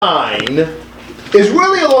is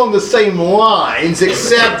really along the same lines,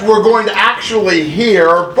 except we're going to actually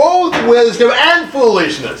hear both wisdom and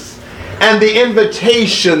foolishness and the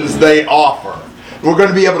invitations they offer. We're going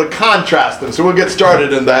to be able to contrast them. So we'll get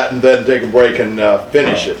started in that and then take a break and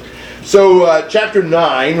finish it. So chapter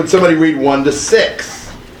 9, would somebody read 1 to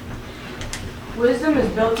 6? Wisdom has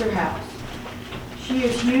built her house. She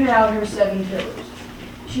has hewn out her 7 pillars.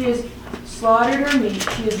 She has slaughtered her meat.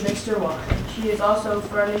 She has mixed her wine. She has also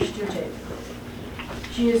furnished her table.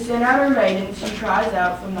 She has sent out her maidens. She cries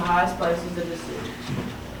out from the highest places of the city.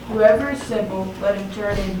 Whoever is simple, let him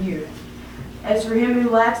turn and hear. As for him who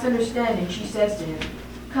lacks understanding, she says to him,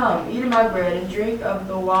 Come, eat of my bread and drink of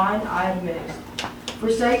the wine I have mixed.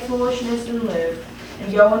 Forsake foolishness and live,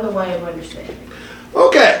 and go in the way of understanding.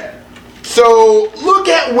 Okay, so look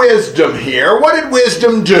at wisdom here. What did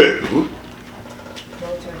wisdom do?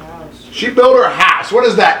 Built her house. She built her house. What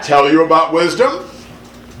does that tell you about wisdom?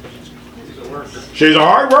 She's a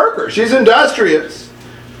hard worker. She's industrious.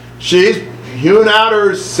 She's hewn out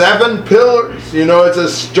her 7 pillars. You know, it's a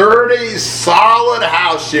sturdy, solid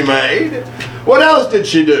house she made. What else did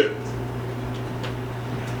she do?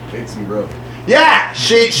 Made some growth. Yeah,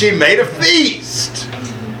 she made a feast.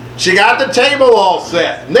 She got the table all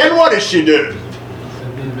set. And then what does she do?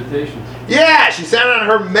 Send the invitations. Yeah, she sent out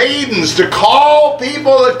her maidens to call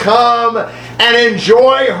people to come and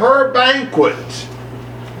enjoy her banquet.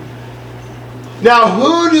 Now,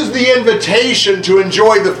 who does the invitation to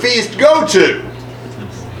enjoy the feast go to?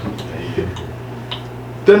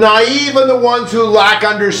 The naive and the ones who lack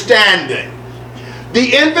understanding.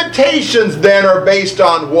 The invitations then are based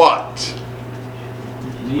on what?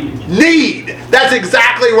 Need. That's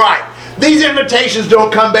exactly right. These invitations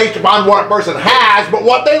don't come based upon what a person has, but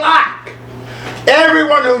what they lack.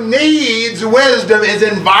 Everyone who needs wisdom is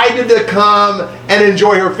invited to come and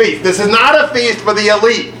enjoy her feast. This is not a feast for the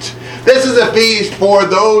elite. This is a feast for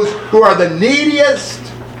those who are the neediest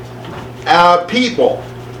people,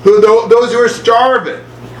 those who are starving.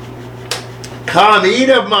 Come, eat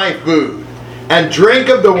of my food, and drink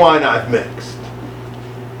of the wine I've mixed.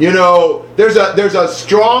 You know, there's a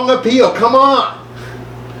strong appeal. Come on.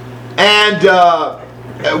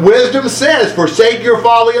 And wisdom says, forsake your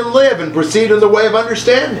folly and live, and proceed in the way of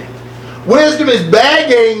understanding. Wisdom is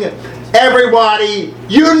begging everybody,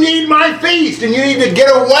 you need my feast, and you need to get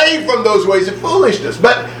away from those ways of foolishness.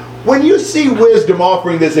 But when you see wisdom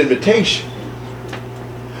offering this invitation,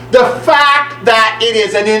 the fact that it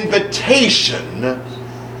is an invitation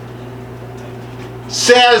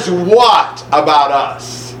says what about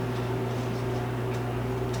us?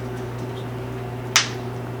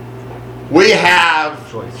 We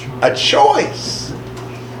have a choice.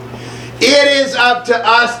 It is up to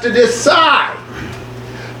us to decide.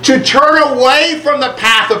 To turn away from the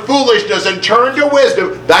path of foolishness and turn to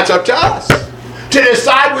wisdom, that's up to us. To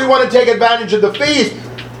decide we want to take advantage of the feast,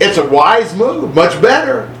 it's a wise move, much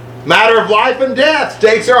better. Matter of life and death,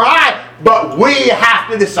 stakes are high, but we have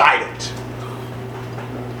to decide it.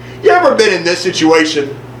 You ever been in this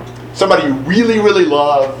situation? Somebody you really, really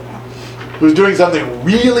love, who's doing something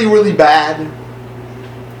really, really bad,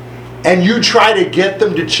 and you try to get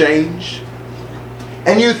them to change?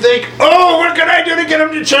 And you think, oh, what can I do to get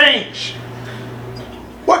them to change?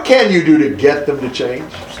 What can you do to get them to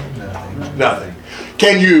change? Nothing.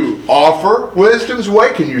 Can you offer wisdom's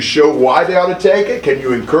way? Can you show why they ought to take it? Can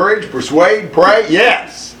you encourage, persuade, pray?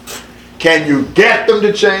 Yes. Can you get them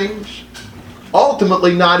to change?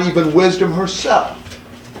 Ultimately, not even wisdom herself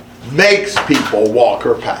makes people walk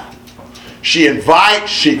her path. She invites,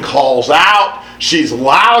 she calls out, she's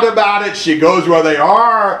loud about it, she goes where they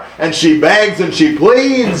are, and she begs and she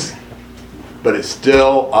pleads. But it's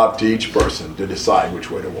still up to each person to decide which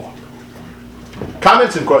way to walk.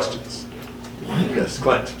 Comments and questions? Yes,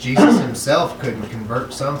 Clint. Jesus himself couldn't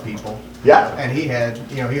convert some people. Yeah. And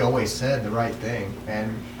he always said the right thing.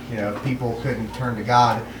 And, if people couldn't turn to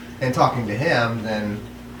God and talking to him, then,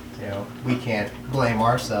 we can't blame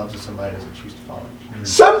ourselves if somebody doesn't choose to follow.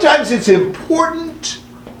 Sometimes it's important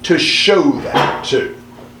to show that too.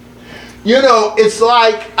 It's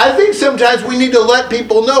like, I think sometimes we need to let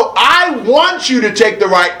people know, I want you to take the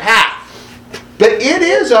right path. But it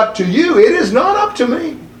is up to you. It is not up to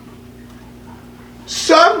me.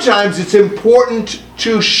 Sometimes it's important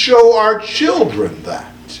to show our children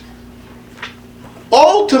that.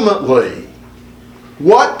 Ultimately,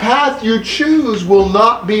 what path you choose will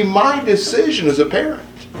not be my decision as a parent.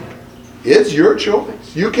 It's your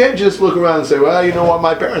choice. You can't just look around and say, well, you know what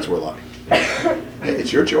my parents were like. Hey,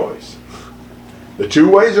 it's your choice. The two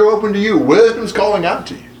ways are open to you. Wisdom's calling out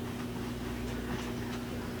to you.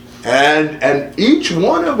 And each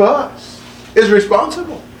one of us is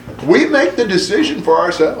responsible. We make the decision for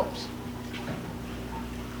ourselves.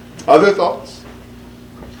 Other thoughts?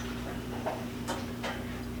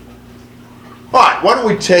 All right, why don't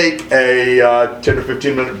we take a 10 or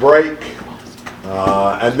 15 minute break,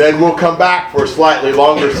 and then we'll come back for a slightly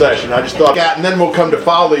longer session. I just thought, and then we'll come to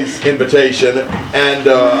Folly's invitation, and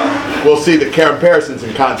we'll see the comparisons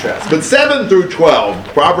and contrasts. But 7 through 12,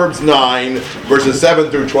 Proverbs 9, verses 7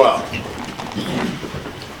 through 12.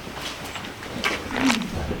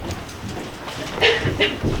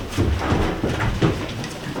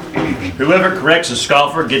 Whoever corrects a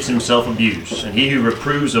scoffer gets himself abused, and he who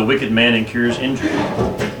reproves a wicked man incurs injury.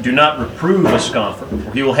 Do not reprove a scoffer,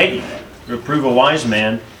 or he will hate you. Reprove a wise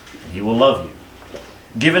man, and he will love you.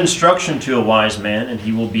 Give instruction to a wise man, and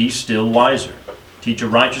he will be still wiser. Teach a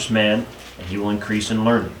righteous man, and he will increase in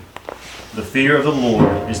learning. The fear of the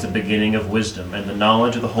Lord is the beginning of wisdom, and the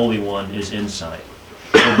knowledge of the Holy One is insight.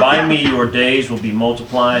 For by me your days will be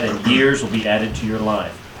multiplied, and years will be added to your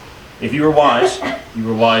life. If you are wise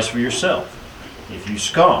for yourself. If you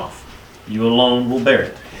scoff, you alone will bear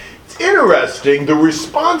it. It's interesting, the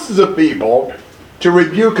responses of people to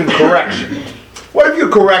rebuke and correction. What if you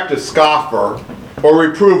correct a scoffer or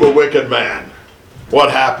reprove a wicked man? What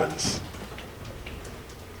happens?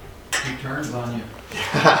 He turns on you.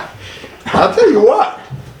 I'll tell you what.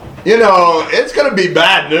 You know, it's going to be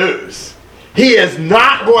bad news. He is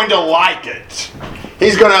not going to like it.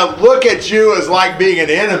 He's going to look at you as like being an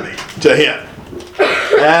enemy to him.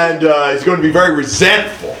 And he's going to be very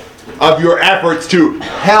resentful of your efforts to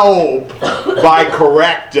help by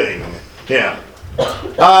correcting him.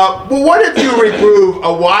 Well, what if you reprove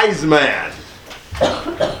a wise man?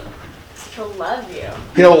 He'll love you.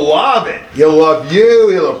 He'll love it. He'll love you.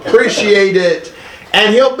 He'll appreciate it.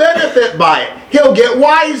 And he'll benefit by it. He'll get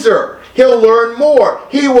wiser. He'll learn more.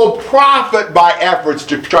 He will profit by efforts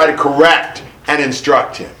to try to correct and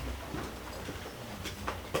instruct him.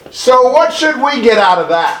 So what should we get out of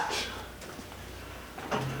that?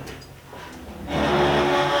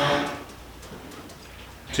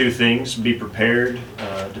 Two things. Be prepared,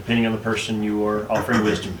 depending on the person you are offering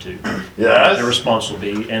wisdom to. Yes. Their response will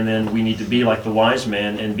be, and then we need to be like the wise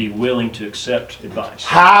man and be willing to accept advice.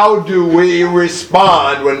 How do we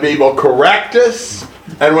respond when people correct us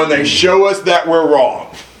and when they show us that we're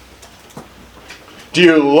wrong? Do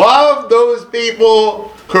you love those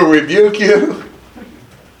people who rebuke you?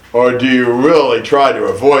 Or do you really try to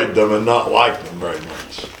avoid them and not like them very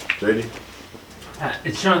much? JD?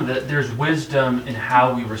 It's shown that there's wisdom in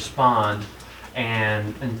how we respond,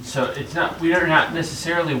 and so it's not, we are not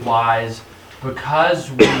necessarily wise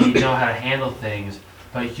because we know how to handle things,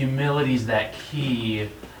 but humility is that key,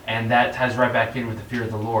 and that ties right back in with the fear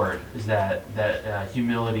of the Lord, is that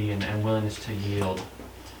humility and willingness to yield.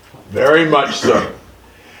 Very much so.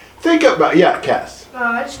 Think about, yeah, Cass.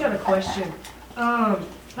 I just got a question. I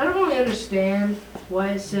don't really understand why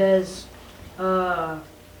it says,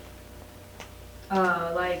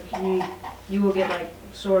 like you will get like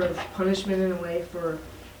sort of punishment in a way for,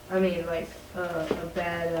 a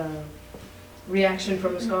bad reaction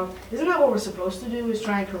from a scoff. Isn't that what we're supposed to do? Is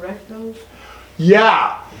try and correct those?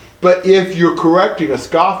 Yeah, but if you're correcting a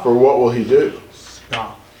scoffer, what will he do?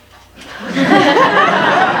 Stop.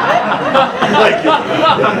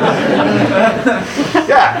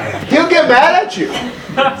 Yeah, he'll get mad at you.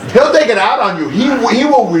 He'll take it out on you. He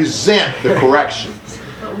will resent the correction.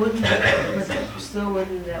 But wouldn't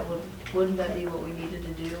that be what we needed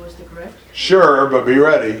to do, was to correct? Sure, but be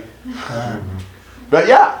ready. But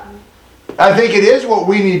yeah, I think it is what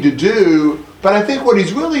we need to do, but I think what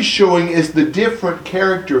he's really showing is the different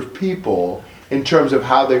character of people in terms of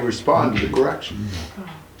how they respond to the correction.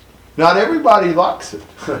 Not everybody likes it.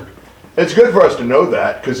 It's good for us to know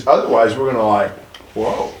that, because otherwise we're going to like,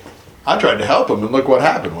 whoa, I tried to help them and look what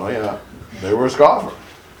happened. Well, yeah, they were a scoffer.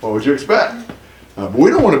 What would you expect? But we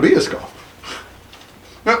don't want to be a scoffer.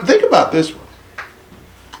 Now, think about this one.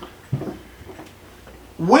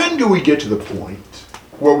 When do we get to the point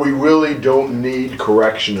where we really don't need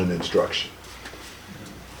correction and instruction?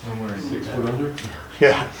 When we're 6 foot under?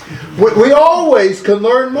 Yeah. We always can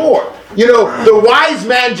learn more. You know, the wise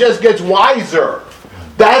man just gets wiser.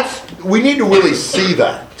 We need to really see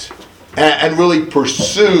that and really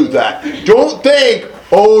pursue that. Don't think,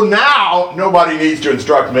 oh, now nobody needs to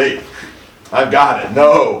instruct me. I've got it.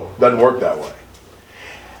 No, doesn't work that way.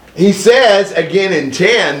 He says, again in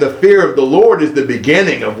 10, the fear of the Lord is the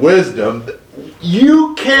beginning of wisdom.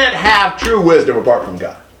 You can't have true wisdom apart from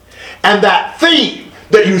God. And that theme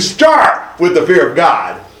that you start with the fear of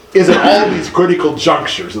God is at all these critical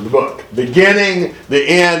junctures of the book. Beginning, the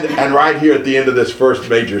end, and right here at the end of this first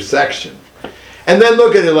major section. And then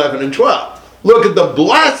look at 11 and 12. look at the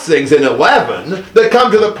blessings in 11 that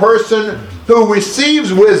come to the person who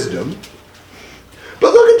receives wisdom.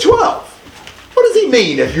 But look at 12. What does he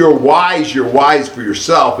mean? If you're wise for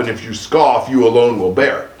yourself, and if you scoff, you alone will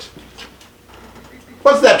bear it.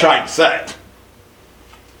 What's that trying to say?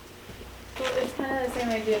 Well, it's kind of the same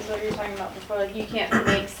idea as what you were talking about before. Like, you can't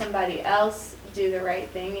make somebody else do the right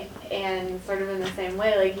thing, and sort of in the same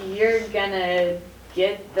way, like, you're gonna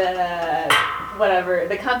get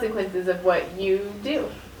the consequences of what you do.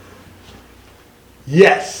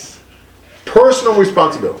 Yes. Personal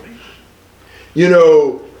responsibility. You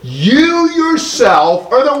know, you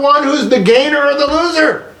yourself are the one who's the gainer or the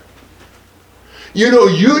loser. You know,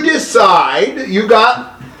 you decide, you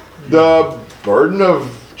got the burden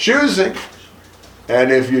of choosing.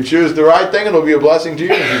 And if you choose the right thing, it'll be a blessing to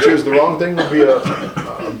you. If you choose the wrong thing, it'll be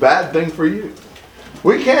a bad thing for you.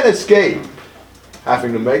 We can't escape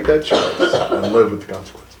having to make that choice and live with the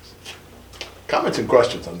consequences. Comments and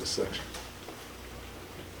questions on this section?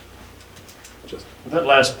 That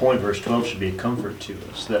last point, verse 12, should be a comfort to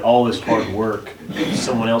us, that all this hard work,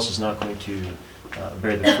 someone else is not going to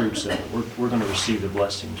bear the fruits of it. We're going to receive the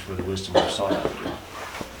blessings for the wisdom we've sought after.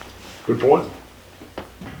 Good point.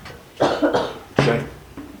 Shane?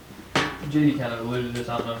 JD kind of alluded to this.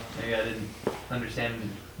 I don't know. Maybe I didn't understand.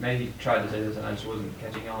 Maybe he tried to say this and I just wasn't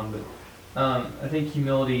catching on. But I think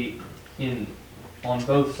humility on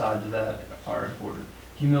both sides of that are important.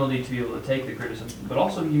 Humility to be able to take the criticism, but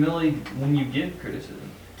also humility when you give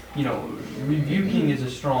criticism. You know, rebuking is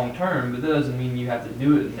a strong term, but that doesn't mean you have to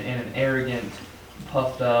do it in an arrogant,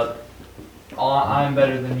 puffed up, I'm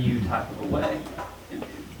better than you type of a way.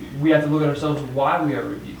 We have to look at ourselves why we are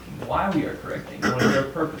rebuking, why we are correcting, what is our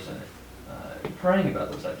purpose in it, praying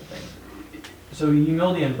about those types of things. So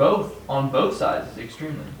humility on both sides is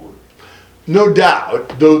extremely important. No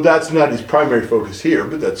doubt, though that's not his primary focus here,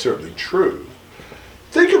 but that's certainly true.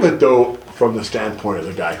 Think of it, though, from the standpoint of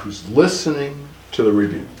the guy who's listening to the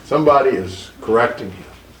rebuke. Somebody is correcting him.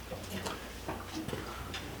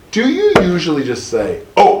 Do you usually just say,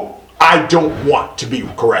 "Oh, I don't want to be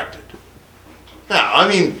corrected"? Now, I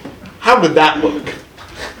mean, how would that look?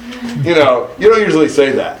 You know, you don't usually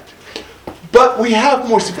say that. But we have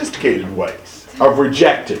more sophisticated ways of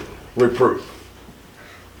rejecting reproof.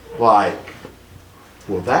 Like,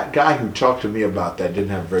 well, that guy who talked to me about that didn't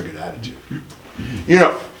have a very good attitude. You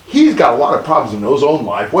know, he's got a lot of problems in his own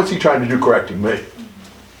life. What's he trying to do correcting me?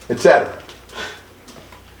 Etc.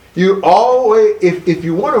 You always, if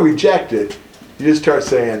you want to reject it, you just start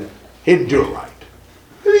saying, he didn't do it right.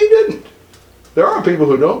 He didn't. There are people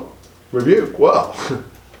who don't rebuke well.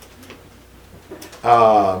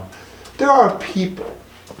 There are people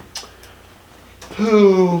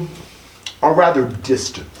who are rather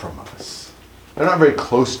distant from us. They're not very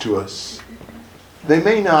close to us. They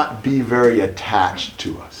may not be very attached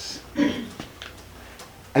to us.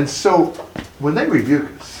 And so, when they rebuke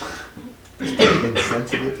us, it's pretty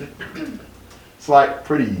insensitive. It's like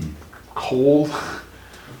pretty cold.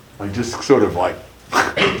 Like just sort of like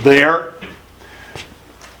there.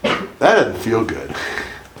 That doesn't feel good.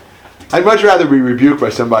 I'd much rather be rebuked by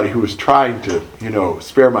somebody who was trying to,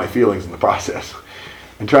 spare my feelings in the process.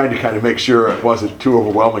 And trying to kind of make sure it wasn't too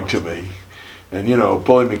overwhelming to me. And,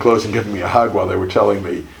 pulling me close and giving me a hug while they were telling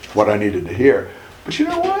me what I needed to hear. But you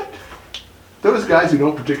know what? Those guys who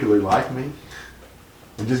don't particularly like me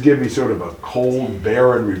and just give me sort of a cold,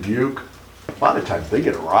 barren rebuke, a lot of times they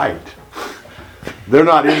get it right. They're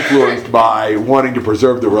not influenced by wanting to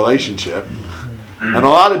preserve the relationship. And a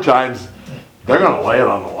lot of times they're going to lay it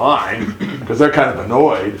on the line because they're kind of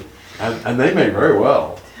annoyed. And they may very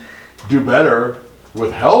well do better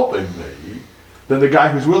with helping me than the guy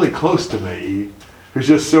who's really close to me, who's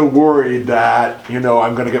just so worried that, I'm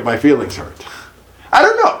going to get my feelings hurt. I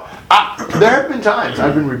don't know. There have been times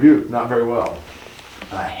I've been rebuked not very well.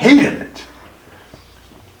 And I hated it.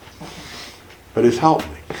 But it's helped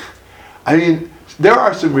me. I mean, there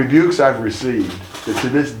are some rebukes I've received that to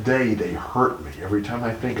this day they hurt me every time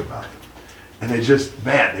I think about it. And they just,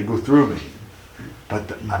 they go through me. But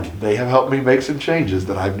they have helped me make some changes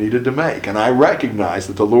that I've needed to make. And I recognize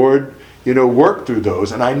that the Lord worked through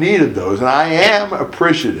those, and I needed those, and I am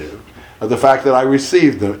appreciative of the fact that I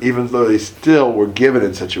received them, even though they still were given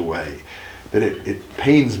in such a way that it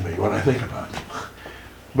pains me when I think about them.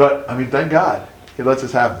 But, thank God, He lets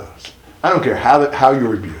us have those. I don't care how you're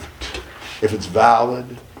rebuked. If it's valid,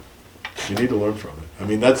 you need to learn from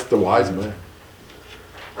it. That's the wise man.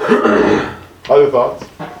 Other thoughts?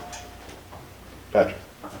 Patrick?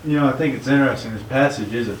 I think it's interesting. This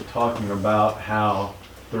passage isn't talking about how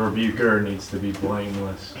the rebuker needs to be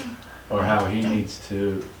blameless or how he needs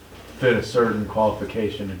to fit a certain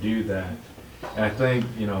qualification to do that. And I think,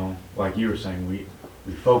 you know, like you were saying, we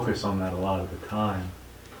focus on that a lot of the time.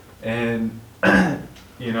 And,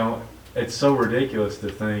 you know, it's so ridiculous to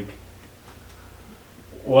think,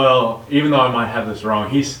 well, even though I might have this wrong,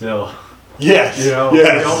 he's still, Yes. you know,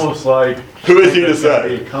 Yes. it's almost like Who is he to it's gonna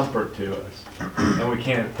say? be a comfort to us. And we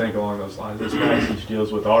can't think along those lines. This passage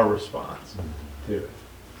deals with our response to it.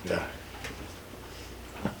 Yeah.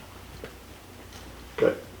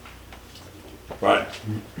 Good. Right.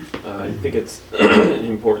 I think it's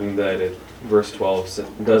important that verse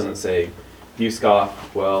 12 doesn't say, you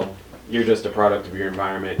scoff, well, you're just a product of your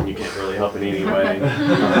environment and you can't really help in any way,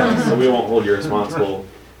 so we won't hold you responsible.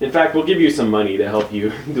 In fact, we'll give you some money to help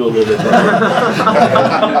you do a little bit better.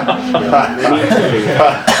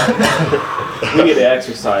 We need to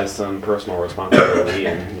exercise some personal responsibility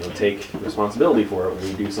and take responsibility for it when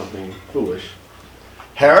we do something foolish.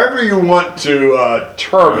 However you want to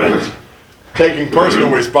term it, taking personal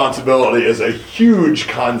responsibility is a huge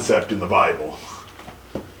concept in the Bible.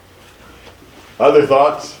 Other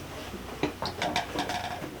thoughts?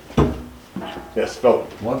 Yes, Philip.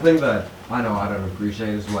 One thing that I know I don't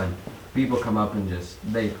appreciate is when people come up and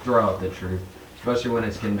they throw out the truth, especially when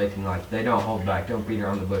it's convicting. Like, they don't hold back, don't beat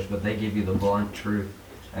around the bush, but they give you the blunt truth,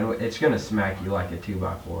 and it's gonna smack you like a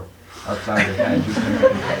 2x4 upside your head.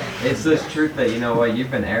 It's this truth that, you know what,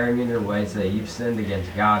 you've been erring in your ways, that you've sinned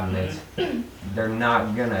against God, and they're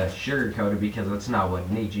not gonna sugarcoat it, because that's not what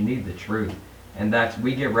you need. You need the truth, and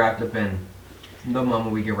we get wrapped up in the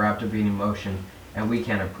moment, we get wrapped up in emotion, and we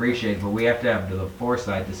can appreciate it, but we have to have the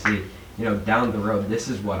foresight to see, you know, down the road, this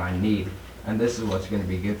is what I need, and this is what's going to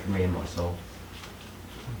be good for me and my soul.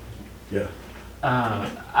 Yeah. I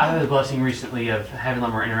had the blessing recently of having a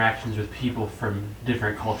lot more interactions with people from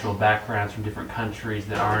different cultural backgrounds, from different countries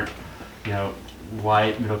that aren't, you know,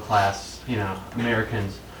 white, middle class, you know,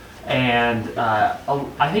 Americans. And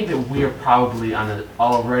I think that we are probably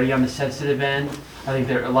already on the sensitive end. I think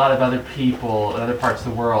there are a lot of other people in other parts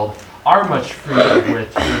of the world are much freer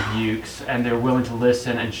with rebukes, and they're willing to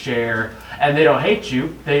listen and share, and they don't hate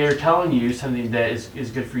you. They are telling you something that is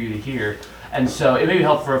good for you to hear. And so it may be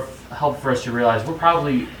helpful for us to realize we're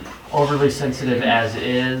probably overly sensitive as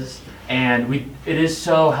is, and it is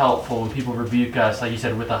so helpful when people rebuke us, like you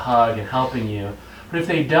said, with a hug and helping you. But if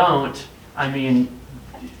they don't, I mean,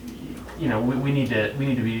 you know, we need to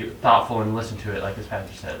be thoughtful and listen to it, like this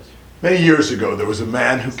passage says. Many years ago, there was a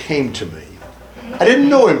man who came to me. I didn't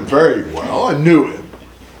know him very well. I knew him.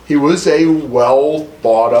 He was a well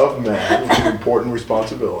thought of man with an important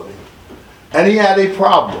responsibility. And he had a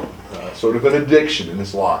problem, sort of an addiction in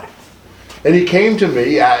his life. And he came to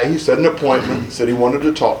me, he set an appointment, he said he wanted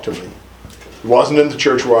to talk to me. He wasn't in the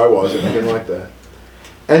church where I was, anything like that.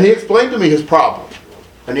 And he explained to me his problem.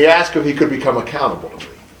 And he asked if he could become accountable to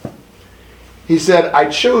me. He said, I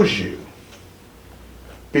chose you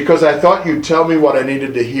because I thought you'd tell me what I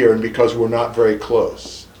needed to hear, and because we're not very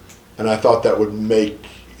close. And I thought that would make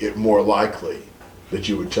it more likely that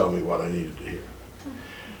you would tell me what I needed to hear.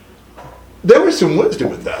 There was some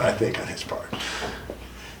wisdom in that, I think, on his part.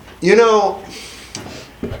 You know,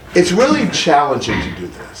 it's really challenging to do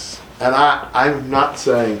this. And I'm not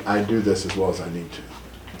saying I do this as well as I need to.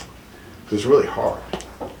 It's really hard.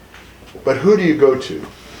 But who do you go to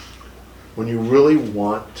when you really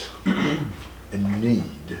want and need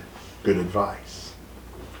good advice?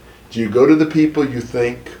 Do you go to the people you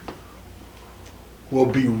think will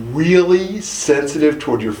be really sensitive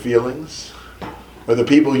toward your feelings, or the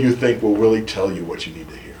people you think will really tell you what you need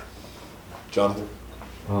to hear? Jonathan?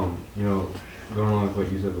 You know, going along with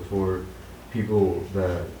what you said before, people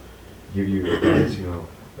that give you advice, you know,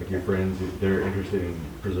 like your friends, they're interested in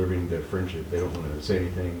preserving their friendship. They don't want to say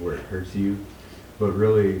anything where it hurts you. But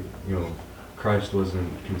really, you know, Christ wasn't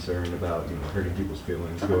concerned about, you know, hurting people's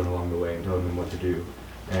feelings, going along the way and telling them what to do.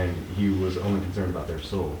 And he was only concerned about their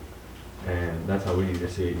soul. And that's how we need to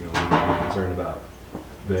see it. You know, we need to be concerned about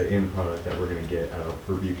the end product that we're going to get out of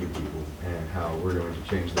rebuking people, and how we're going to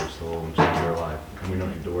change their soul and change their life. And we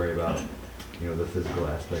don't need to worry about, you know, the physical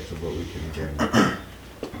aspects of what we can gain.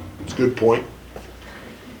 It's a good point.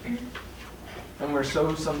 And we're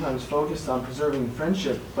so sometimes focused on preserving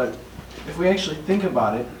friendship, but if we actually think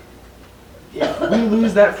about it, if we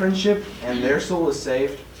lose that friendship and their soul is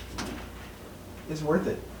saved, it's worth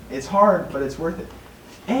it. It's hard, but it's worth it.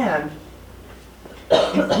 And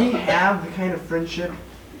if we have the kind of friendship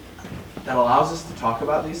that allows us to talk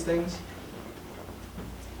about these things,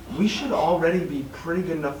 we should already be pretty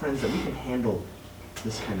good enough friends that we can handle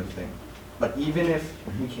this kind of thing. But even if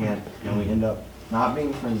we can't, and we end up not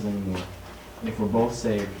being friends anymore, if we're both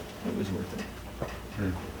saved, it was worth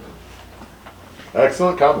it.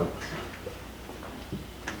 Excellent comment.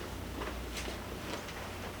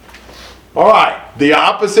 All right, the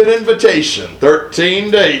opposite invitation,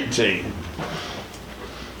 13 to 18.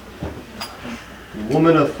 The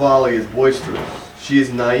woman of folly is boisterous. She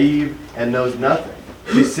is naive and knows nothing.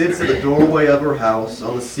 She sits at the doorway of her house,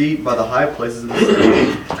 on the seat by the high places of the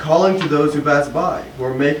city, calling to those who pass by, who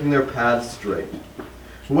are making their paths straight.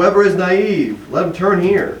 Whoever is naive, let him turn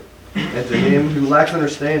here. And to him who lacks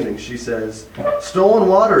understanding, she says, stolen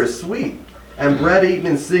water is sweet, and bread eaten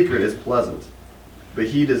in secret is pleasant. But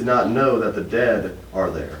he does not know that the dead are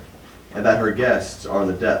there, and that her guests are in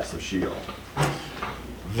the depths of Sheol.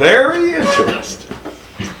 Very interesting.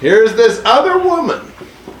 Here's this other woman.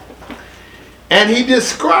 And he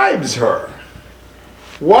describes her.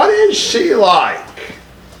 What is she like?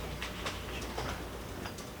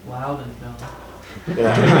 Loud and dumb.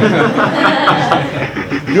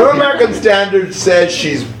 New American Standard says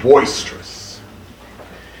she's boisterous.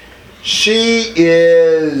 She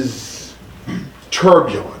is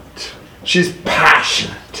turbulent. She's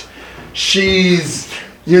passionate. She's,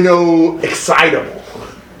 excitable.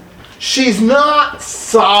 She's not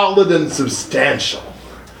solid and substantial,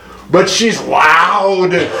 but she's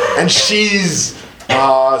loud and she's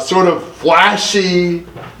sort of flashy.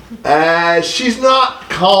 She's not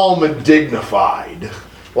calm and dignified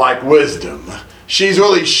like wisdom. She's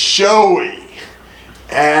really showy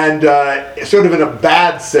and sort of in a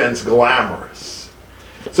bad sense glamorous.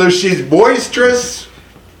 So she's boisterous.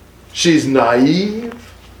 She's naive.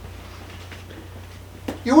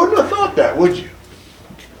 You wouldn't have thought that, would you?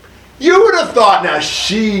 You would have thought, now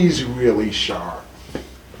she's really sharp.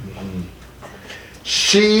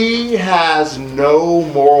 She has no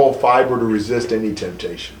moral fiber to resist any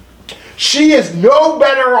temptation. She is no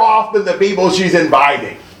better off than the people she's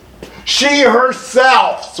inviting. She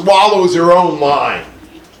herself swallows her own line.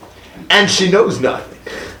 And she knows nothing.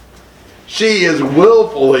 She is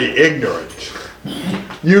willfully ignorant.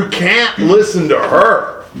 You can't listen to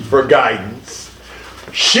her for guidance.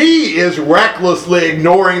 She is recklessly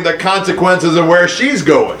ignoring the consequences of where she's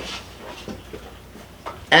going.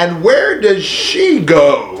 And where does she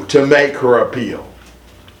go to make her appeal?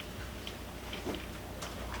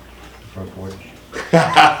 Front porch.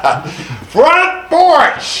 Front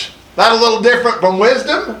porch! That a little different from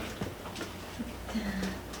wisdom?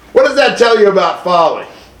 What does that tell you about folly?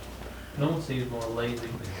 No one seems more lazy.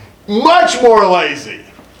 Much more lazy.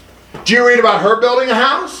 Do you read about her building a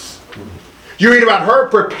house? You read about her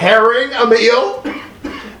preparing a meal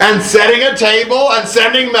and setting a table and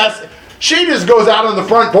sending messages. She just goes out on the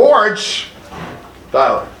front porch.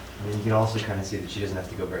 Tyler. I mean, you can also kind of see that she doesn't have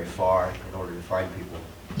to go very far in order to find people.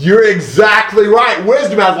 You're exactly right.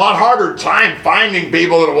 Wisdom has a lot harder time finding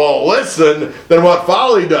people that will listen than what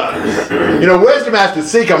folly does. Wisdom has to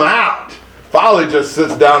seek them out. Folly just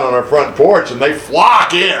sits down on her front porch and they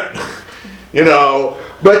flock in.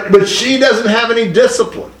 But she doesn't have any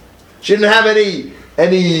discipline. She didn't have any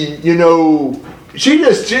she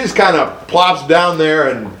just kind of plops down there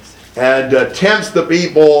and tempts the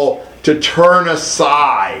people to turn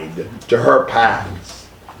aside to her paths.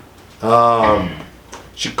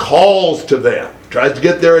 She calls to them, tries to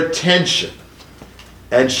get their attention,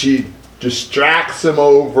 and she distracts them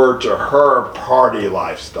over to her party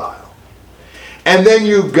lifestyle. And then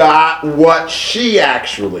you've got what she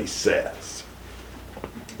actually says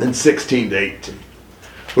in 16 to 18.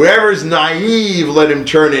 Whoever's naive, let him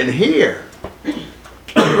turn in here.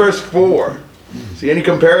 Verse 4. See any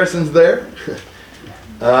comparisons there?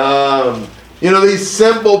 These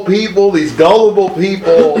simple people, these gullible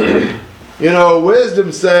people,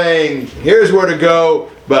 wisdom saying, here's where to go,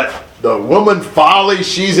 but the woman folly,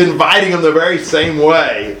 she's inviting them the very same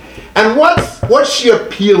way. And what's she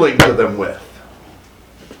appealing to them with?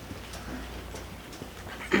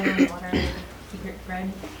 Water, secret bread.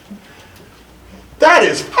 That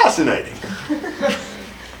is fascinating.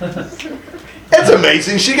 It's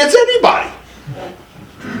amazing she gets anybody.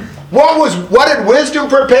 What had wisdom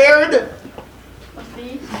prepared? A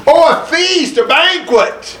feast. Oh, a feast, a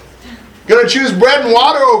banquet. Gonna choose bread and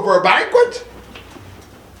water over a banquet?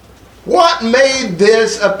 What made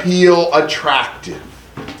this appeal attractive?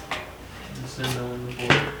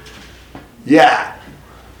 Yeah,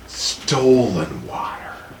 stolen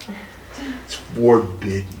water. It's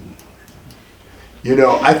forbidden.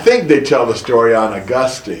 I think they tell the story on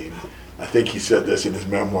Augustine. I think he said this in his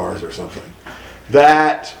memoirs or something.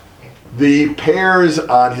 That the pears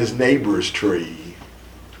on his neighbor's tree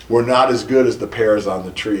were not as good as the pears on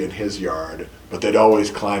the tree in his yard, but they'd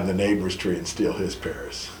always climb the neighbor's tree and steal his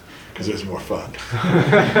pears because it was more fun.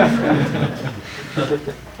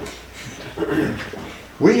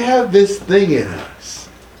 We have this thing in us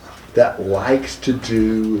that likes to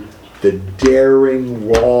do the daring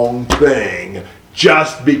wrong thing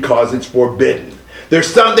just because it's forbidden.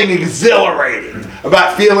 There's something exhilarating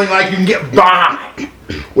about feeling like you can get by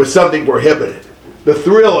with something prohibited. The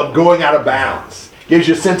thrill of going out of bounds gives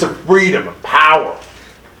you a sense of freedom and power.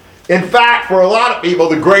 In fact, for a lot of people,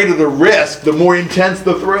 the greater the risk, the more intense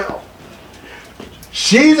the thrill.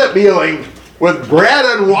 She's appealing with bread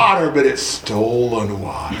and water, but it's stolen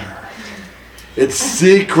water. It's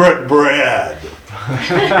secret bread.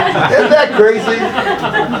 Isn't that crazy?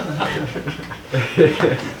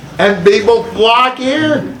 And people flock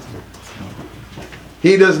in.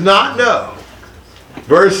 He does not know,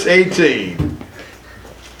 verse 18,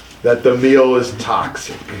 that the meal is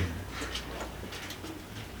toxic.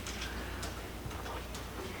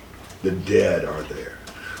 The dead are there.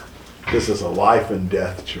 This is a life and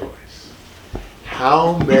death choice.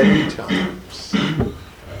 How many times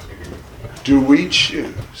do we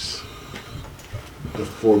choose the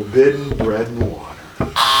forbidden bread and water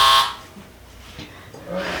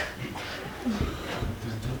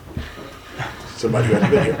somebody who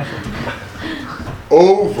hasn't been here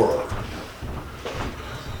over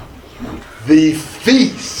the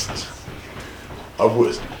feast of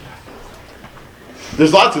wisdom?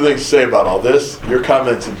 There's lots of things to say about all this. Your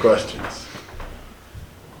comments and questions.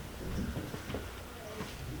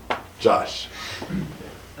 Josh.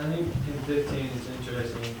 I think in 15 it's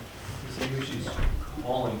interesting to see who she's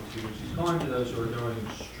calling to. She's calling to those who are going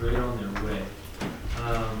straight on their way.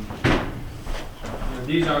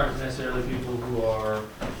 These aren't necessarily people who are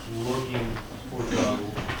looking for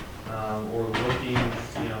trouble or looking,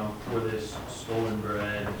 for this stolen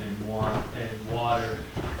bread and water.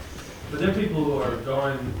 But they're people who are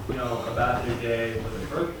going, about their day with a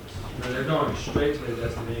purpose. They're going straight to their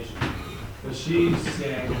destination. But she's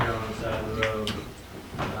standing there on the side of the road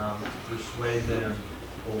to persuade them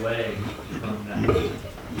away from that.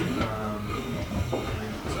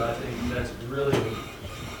 So I think that's really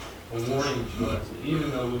a warning to us.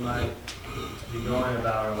 Even though we might be going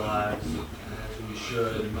about our lives as we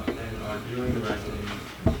should and are doing the right things,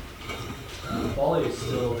 folly is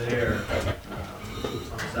still there on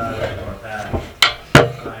the side of our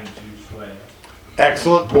path, trying to sway us.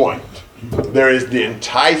 Excellent point. There is the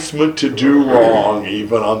enticement to do wrong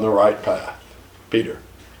even on the right path. Peter.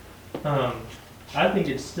 I think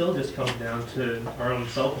it still just comes down to our own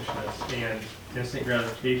selfishness and instant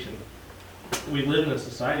gratification. We live in a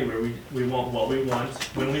society where we want what we want,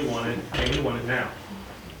 when we want it, and we want it now.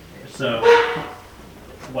 So,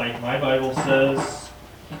 like my Bible says,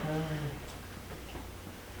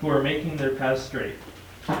 who are making their path straight.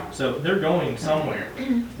 So they're going somewhere.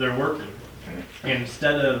 They're working. And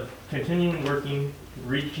instead of continuing working,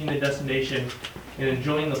 reaching the destination, and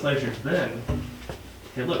enjoying the pleasures then,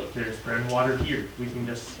 hey look, there's bread and water here. We can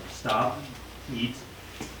just stop, eat,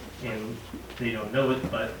 and they don't know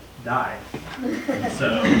it, but die.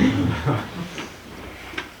 So.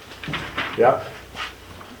 Yeah.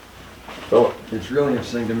 Oh. It's really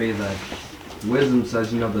interesting to me that wisdom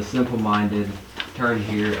says, the simple-minded turn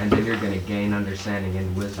here and then you're going to gain understanding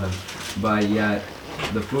and wisdom. But yet,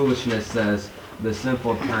 the foolishness says, the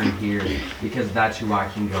simple turn here because that's who I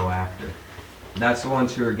can go after. That's the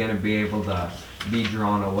ones who are going to be able to be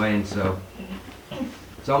drawn away. And so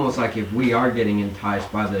it's almost like if we are getting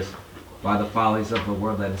enticed by the follies of the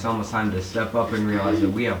world, that it's almost time to step up and realize that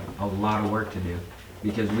we have a lot of work to do,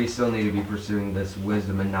 because we still need to be pursuing this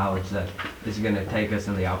wisdom and knowledge that is going to take us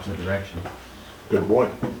in the opposite direction. Good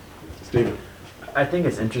point. Stephen. I think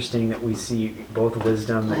it's interesting that we see both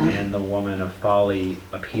wisdom and the woman of folly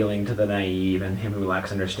appealing to the naive and him who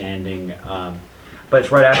lacks understanding. But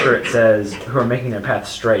it's right after it says, who are making their path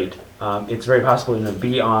straight. It's very possible to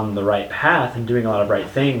be on the right path and doing a lot of right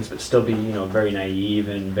things, but still be, very naive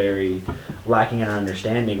and very lacking in our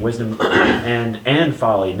understanding. Wisdom and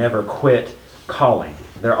folly never quit calling.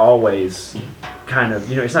 They're always kind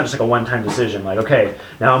of, it's not just like a one-time decision, like, okay,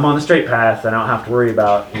 now I'm on the straight path and I don't have to worry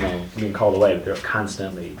about, being called away, but they're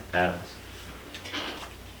constantly at us.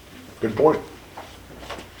 Good point.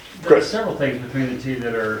 There's several things between the two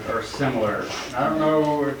that are similar. I don't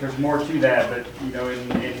know if there's more to that, but in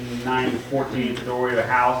 9:14, the doorway of the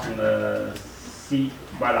house and the seat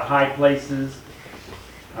by the high places.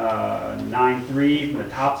 9:3, from the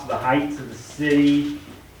tops of the heights of the city,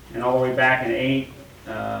 and all the way back in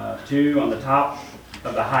 8:2, on the top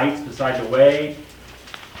of the heights beside the way.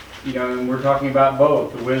 And we're talking about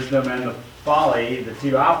both the wisdom and the folly, the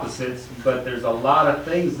two opposites, but there's a lot of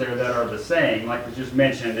things there that are the same, like was just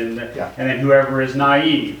mentioned, and then whoever is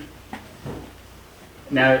naive.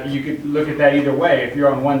 Now you could look at that either way. If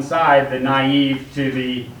you're on one side, the naive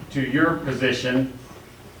to your position,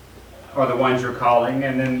 are the ones you're calling,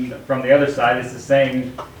 and then from the other side, it's the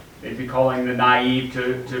same. They'd be calling the naive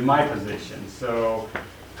to my position. So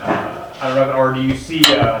I don't know, or do you see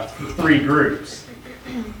three groups?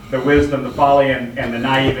 The wisdom, the folly, and the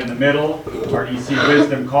naive in the middle? Or do you see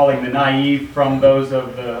wisdom calling the naive from those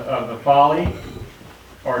of the folly?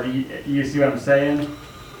 Or do you see what I'm saying?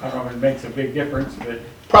 I don't know if it makes a big difference, but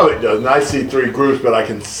Probably doesn't. I see three groups, but I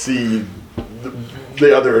can see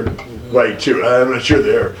the other way too. I'm not sure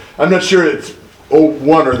there. I'm not sure it's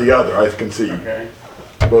one or the other. I can see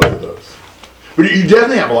both of those. But you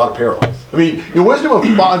definitely have a lot of parallels. I mean, your wisdom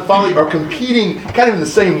and folly are competing kind of in the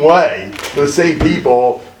same way, the same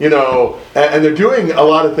people, and they're doing a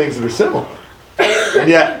lot of things that are similar. And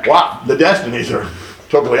yet, wow, the destinies are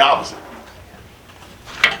totally opposite.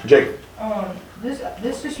 Jacob.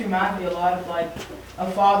 This just reminds me a lot of like a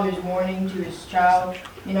father's warning to his child.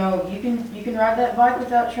 You can ride that bike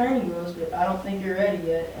without training wheels, but I don't think you're ready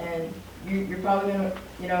yet, and you're probably gonna,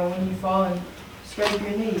 when you fall and scrape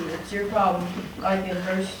your knee, it's your problem. Like in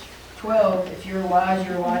verse 12, if you're wise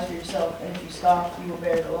for yourself, and if you stop, you will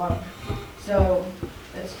bear it alone. So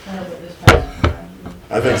that's kind of what this passage reminds me.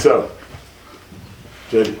 I think so.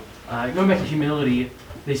 JD. Going back to humility,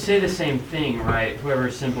 they say the same thing, right? Whoever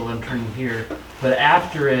is simple, I'm turning here. But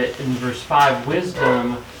after it, in verse 5,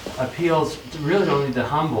 wisdom appeals to really only the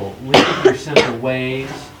humble. Live with your simple ways,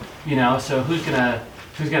 So who's gonna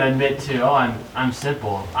admit to, I'm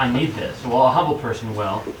simple, I need this? Well, a humble person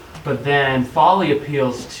will. But then folly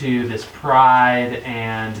appeals to this pride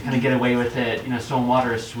and kind of get away with it. Stone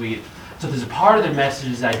water is sweet. So there's a part of their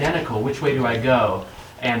message is identical. Which way do I go?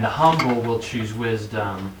 And the humble will choose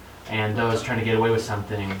wisdom, and those trying to get away with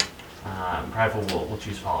something, prideful will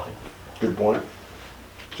choose folly. Good point.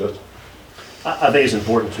 Justin? I think it's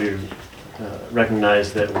important to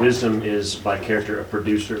recognize that wisdom is by character a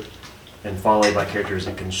producer, and folly by character is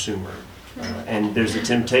a consumer. And there's a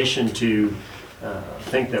temptation to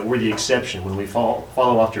think that we're the exception. When we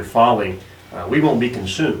follow after folly, we won't be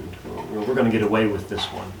consumed. We're going to get away with this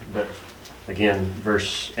one. But again,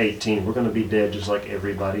 verse 18, we're going to be dead just like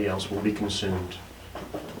everybody else. We'll be consumed.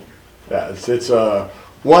 Yeah, it's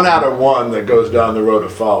one out of one that goes down the road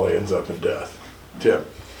of folly ends up in death. Tim.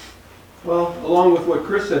 Well, along with what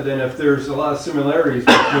Chris said, then, if there's a lot of similarities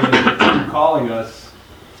between the two calling us,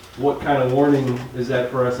 what kind of warning is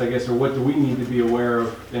that for us, I guess, or what do we need to be aware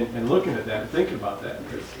of and looking at that and thinking about that?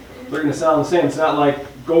 Because they're going to sound the same. It's not like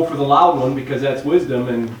go for the loud one because that's wisdom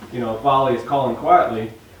and, folly is calling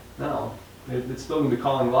quietly. No, it's still going to be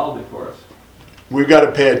calling loudly for us. We've got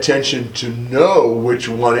to pay attention to know which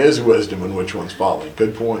one is wisdom and which one's folly.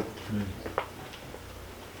 Good point.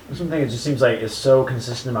 Something that just seems like is so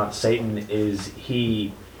consistent about Satan is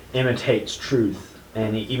he imitates truth.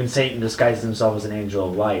 And even Satan disguises himself as an angel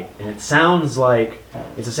of light. And it sounds like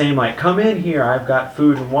it's the same, like, come in here, I've got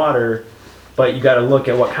food and water, but you got to look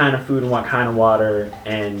at what kind of food and what kind of water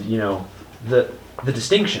and, the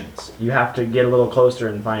distinctions. You have to get a little closer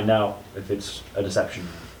and find out if it's a deception.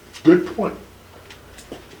 Good point.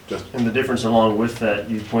 And the difference along with that,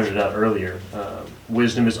 you pointed out earlier,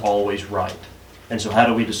 wisdom is always right. And so how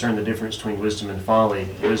do we discern the difference between wisdom and folly?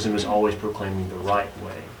 Wisdom is always proclaiming the right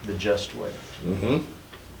way, the just way. Mm-hmm.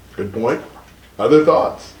 Good point. Other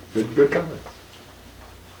thoughts? Good comments.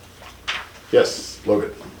 Yes,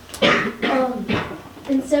 Logan.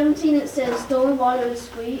 In 17 it says, stolen water is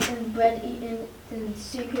sweet and bread eaten in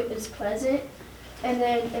secret is pleasant. And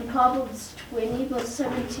then in Proverbs 20, verse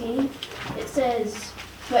 17, it says,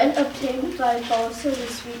 bread obtained by falsehood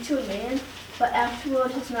is sweet to a man, but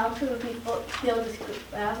afterward his mouth will be filled with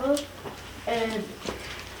gravel. And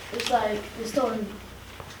it's like the stolen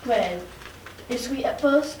bread is sweet at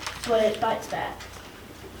first, but it bites back.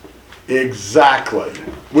 Exactly.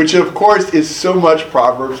 Which, of course, is so much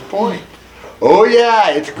Proverbs' point. Oh,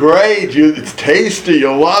 yeah, it's great. It's tasty.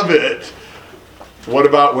 You'll love it. What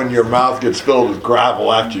about when your mouth gets filled with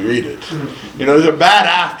gravel after you eat it? There's a bad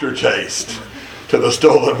aftertaste to the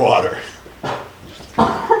stolen water.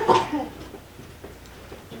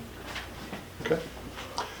 Okay.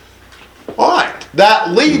 All right.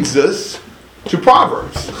 That leads us to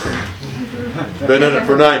Proverbs. Been in it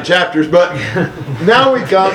for 9 chapters, but now we come